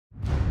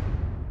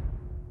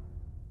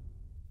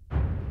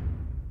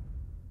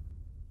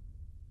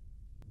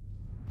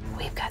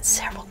got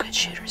several good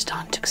shooters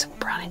done. Took some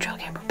Browning trail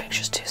camera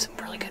pictures too. Some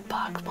really good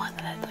bucks. One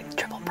that had like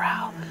triple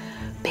brow,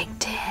 Big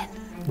 10.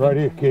 Right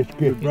here, kids.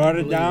 We brought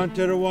it down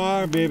to the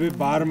wire, baby.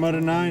 Bottom of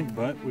the ninth,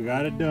 but we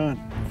got it done.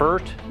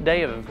 First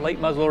day of late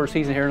muzzleloader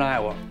season here in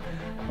Iowa.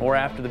 We're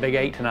after the big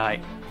 8 tonight.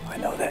 I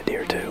know that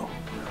deer too.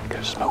 Could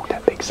have smoked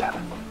that big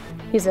 7.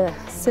 He's a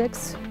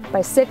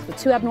 6x6 with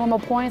 2 abnormal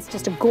points.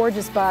 Just a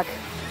gorgeous buck.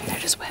 There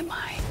just went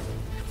my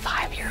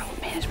 5-year-old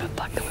management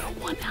buck that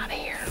we want out of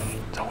here.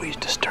 It's always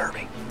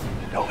disturbing.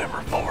 November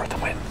 4th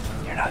when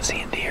you're not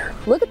seeing deer.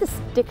 Look at the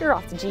sticker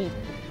off the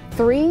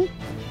G3.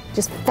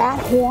 Just fat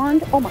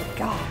horned. Oh my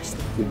gosh.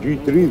 The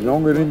G3 is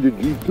longer than the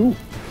G2.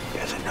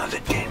 There's another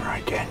 10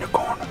 right there in the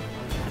corner.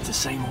 It's the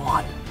same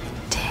one.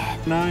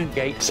 10, 9,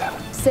 8,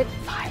 7, 6,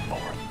 5, 4,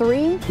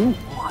 3. 2,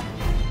 1.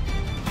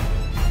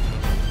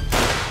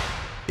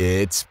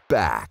 It's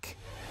back.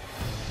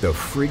 The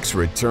Freaks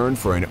return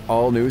for an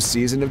all-new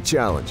season of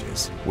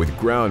challenges with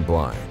ground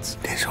blinds,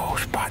 This whole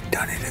spot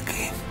done it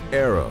again.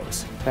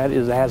 arrows, That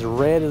is as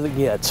red as it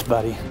gets,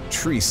 buddy.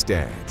 tree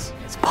stands,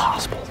 It's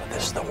possible that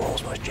this is the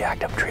world's most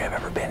jacked up tree I've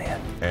ever been in.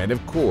 and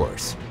of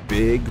course,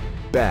 big,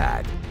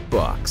 bad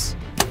bucks.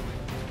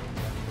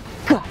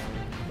 God,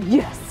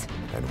 yes.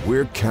 And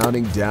we're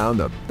counting down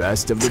the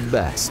best of the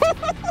best.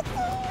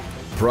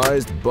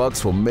 Prized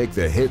bucks will make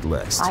the hit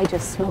list, I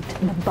just smoked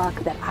the buck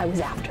that I was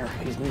after.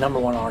 He's #1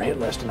 on our hit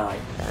list tonight.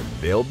 and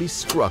they'll be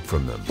struck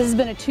from them. This has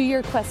been a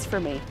 2-year quest for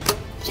me.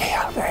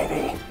 Yeah,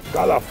 baby.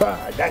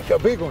 $5, that's a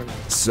big one.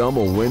 Some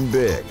will win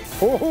big,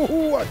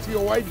 Oh, I see a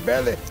white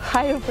belly.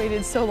 I have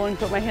waited so long to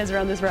put my hands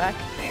around this rack.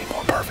 Ain't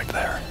more perfect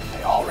there.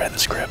 They all read the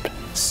script.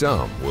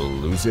 some will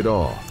lose it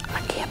all.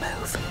 I can't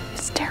move.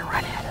 It's staring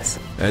right at us.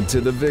 And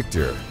to the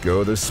victor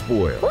go the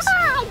spoils.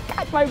 Ah,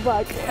 got my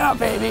buck. Yeah,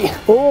 baby.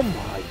 Oh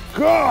my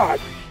God.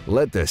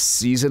 Let the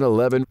season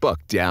 11 Buck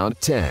Down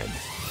 10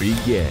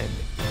 begin.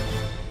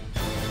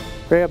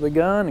 Grab the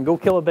gun and go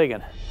kill a big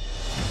one.